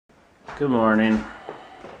Good morning.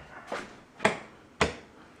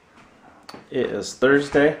 It is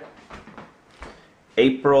Thursday,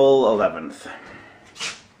 April 11th.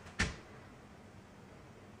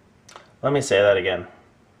 Let me say that again.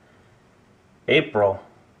 April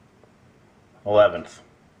 11th.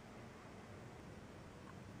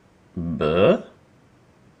 Buh?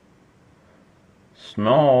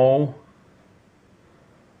 Snow?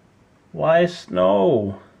 Why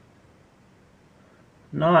snow?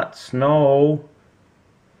 Not snow.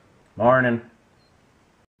 Morning.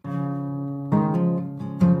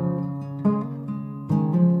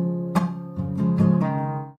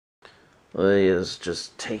 Lily is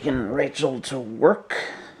just taking Rachel to work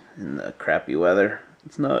in the crappy weather.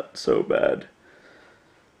 It's not so bad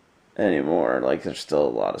anymore. Like, there's still a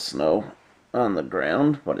lot of snow on the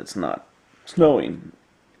ground, but it's not snowing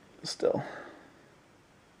still.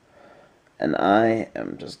 And I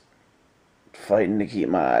am just fighting to keep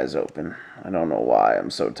my eyes open. I don't know why I'm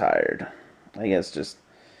so tired. I guess just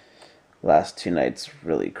last 2 nights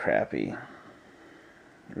really crappy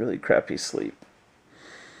sleep.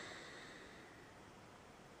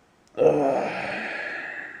 Ugh.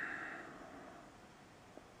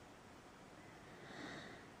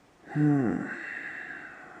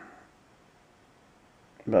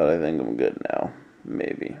 But I think I'm good now.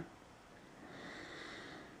 Maybe.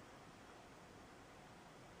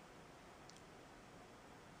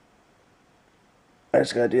 I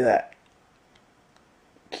just gotta do that.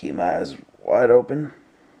 Keep my eyes wide open.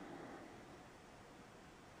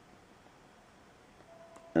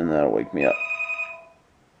 And that'll wake me up.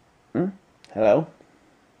 Hello?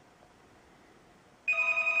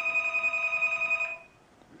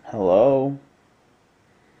 Hello?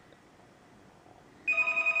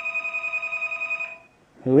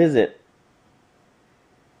 Who is it?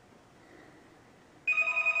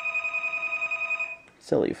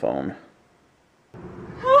 Silly phone.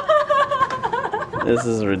 This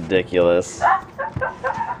is ridiculous. This is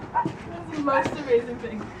the most amazing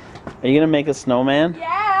thing. Are you gonna make a snowman?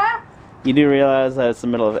 Yeah! You do realize that it's the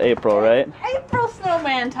middle of April, right? April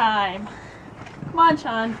snowman time. Come on,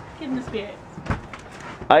 Sean. Get in the spirit.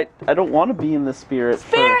 I don't want to be in the spirit.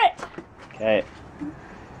 Spirit! Okay.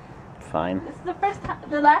 Fine. This is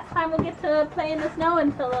the last time we'll get to play in the snow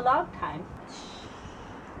until a long time.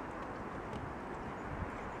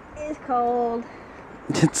 It's cold.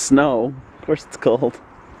 It's snow. Of course it's cold.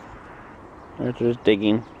 Arthur's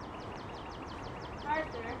digging.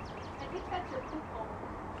 Arthur, I think that's your poop hole.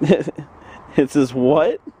 It says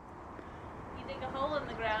what? You dig a hole in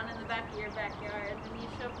the ground in the back of your backyard and you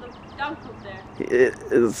shove the dog poop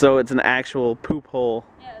there. So it's an actual poop hole.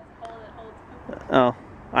 Yeah, it's a hole that holds poop. Oh,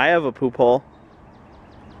 I have a poop hole.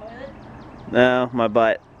 Toilet? No, my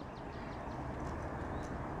butt.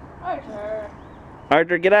 Arthur.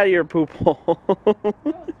 Arthur, get out of your poop hole. Oh, it's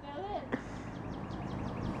not in.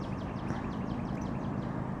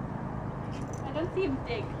 I don't see him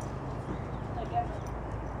dig. Like ever.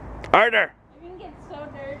 Arthur, You're gonna get so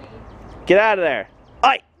dirty. get out of there.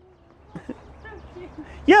 Oi!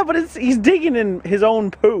 Yeah, but he's digging in his own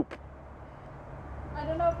poop. I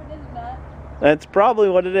don't know if it is or not. That's probably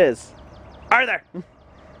what it is. Arthur!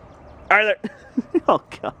 Arthur! Oh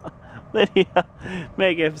god. Lydia,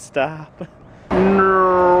 make him stop.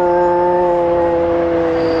 No.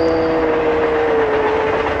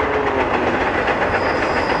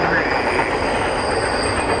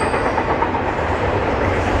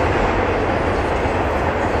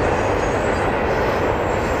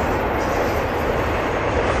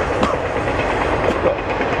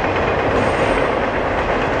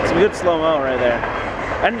 Some good slow-mo right there.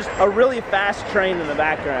 And just a really fast train in the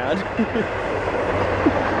background.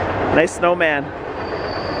 Nice snowman.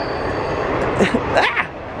 Ah!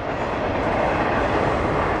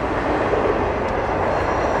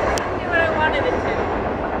 I did what I wanted it to.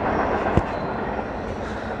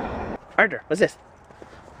 Arthur, what's this?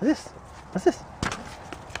 What's this? What's this?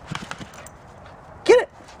 Get it!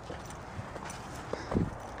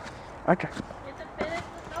 Arthur. You have to finish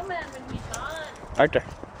the snowman when he's done. Arthur.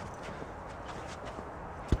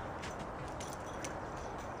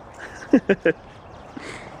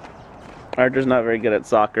 Arthur's not very good at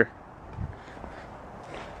soccer.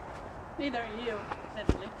 Neither are you,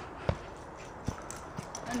 sadly.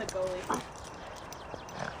 I'm the goalie.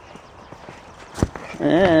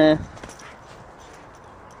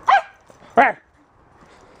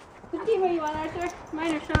 What team are you on, Arthur?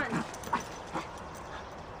 Mine or Sean's?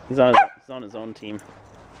 He's on his own team.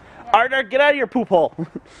 Yeah. Arthur, get out of your poop hole.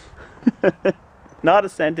 Not a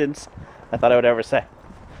sentence I thought I would ever say.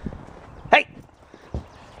 Hey!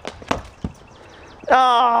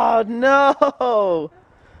 Oh, no!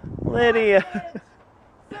 Lydia!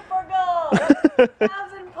 Super goal!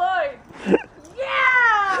 1,000 points!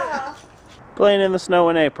 Yeah! Playing in the snow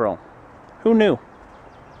in April. Who knew?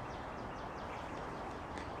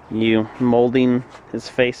 You molding his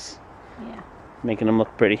face? Yeah. Making him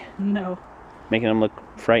look pretty? No. Making him look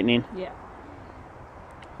frightening? Yeah.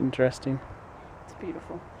 Interesting. It's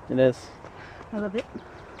beautiful. It is. I love it.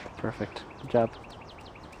 Perfect. Good job.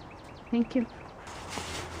 Thank you.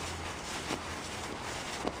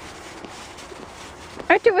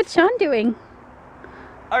 Arthur, what's Sean doing?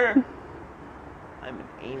 Arr! I'm an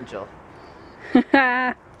angel.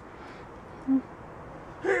 My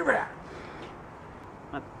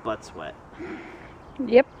My butt's wet.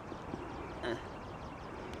 Yep.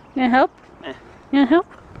 Can I help? Can I help?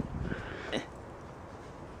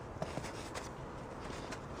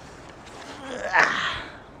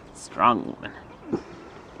 Strong woman.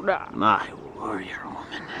 My warrior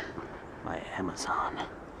woman. My Amazon.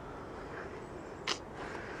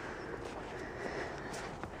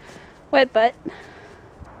 Wet butt.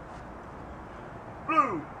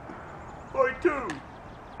 Blue. 42.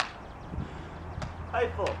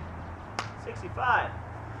 Eiffel. 65.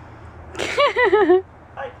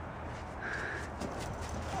 Height.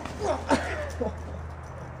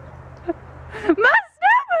 My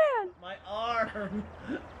snowman! My arm.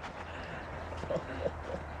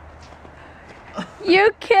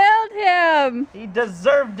 You killed him! He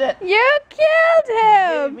deserved it. You killed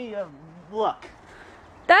Gave him! me a look.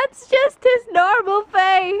 That's just his normal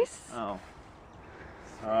face. Oh.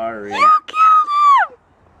 Sorry. You killed him!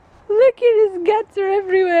 Look at his guts are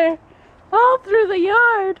everywhere. All through the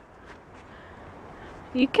yard.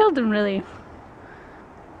 You killed him really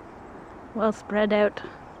well spread out.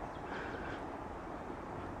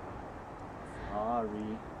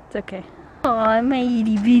 Sorry. It's okay. Oh, my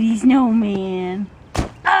itty bitty snowman.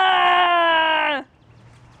 Ah!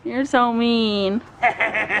 You're so mean.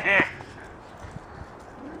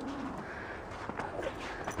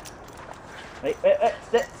 Wait.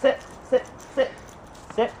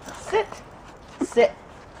 Sit.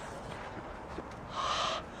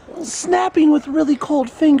 Snapping with really cold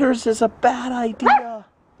fingers is a bad idea.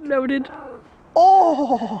 Noted.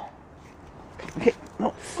 Oh! Okay,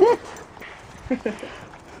 no, sit.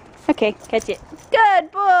 Okay, catch it.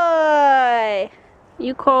 Good boy!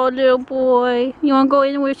 You cold little boy. You wanna go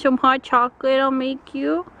in with some hot chocolate? I'll make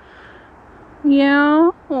you.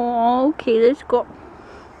 Yeah? Oh, okay, let's go.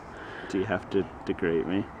 Do you have to degrade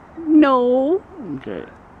me? No. Okay.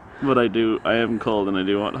 But I am cold and I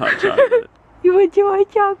do want hot chocolate. You want your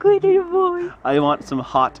hot chocolate, little boy? I want some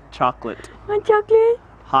hot chocolate. Hot chocolate?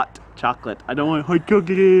 Hot chocolate. I don't want hot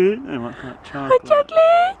chocolate. I want hot chocolate. Hot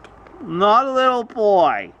chocolate? Not a little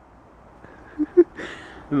boy.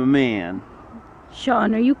 I'm a man.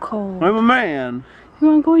 Sean, are you cold? I'm a man. You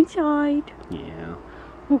wanna go inside? Yeah.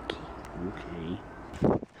 Okay. Okay.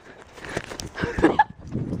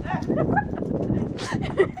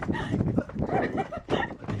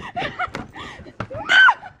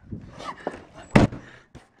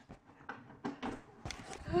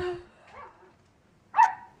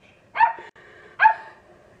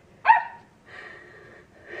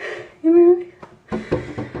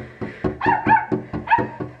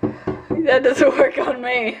 That doesn't work on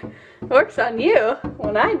me. It works on you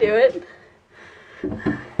when I do it.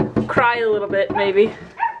 Cry a little bit, maybe.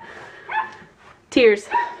 Tears.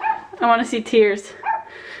 I want to see tears.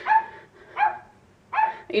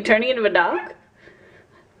 Are you turning into a dog?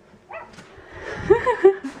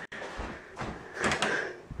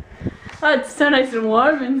 Oh, it's so nice and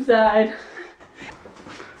warm inside.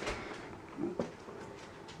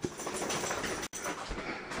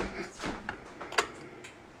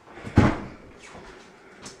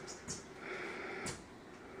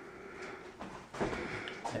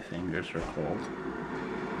 My fingers are cold.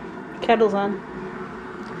 Kettle's on.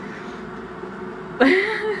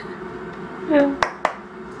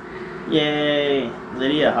 Yay!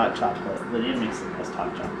 Lydia hot chocolate. Lydia makes the best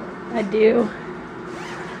hot chocolate. I do.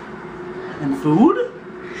 And food?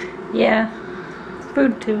 Yeah.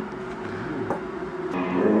 Food too.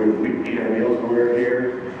 We eat our meals when we're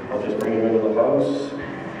here. I'll just bring them into the house.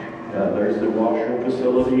 There's the washroom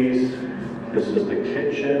facilities. This is the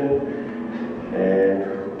kitchen.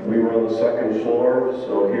 And we were on the second floor,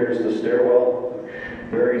 so here's the stairwell.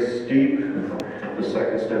 Very steep. The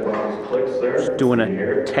second step out is clicks there. Just doing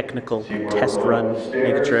a technical test run,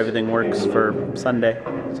 making sure everything works for Sunday.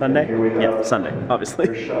 Sunday? Yeah, Sunday, obviously.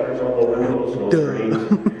 There's shutters on the windows, no screens.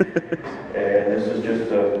 And this is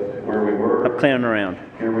just where we were. I'm clowning around.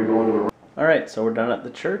 Here we go into the Alright, so we're done at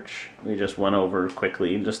the church. We just went over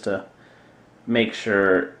quickly just to make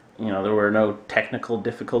sure you know, there were no technical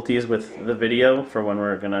difficulties with the video for when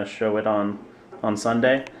we're gonna show it on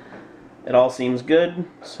Sunday. It all seems good,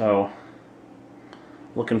 so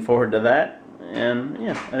looking forward to that. And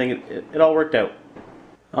yeah, I think it all worked out.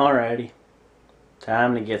 Alrighty,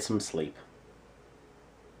 time to get some sleep.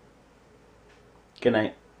 Good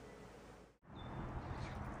night.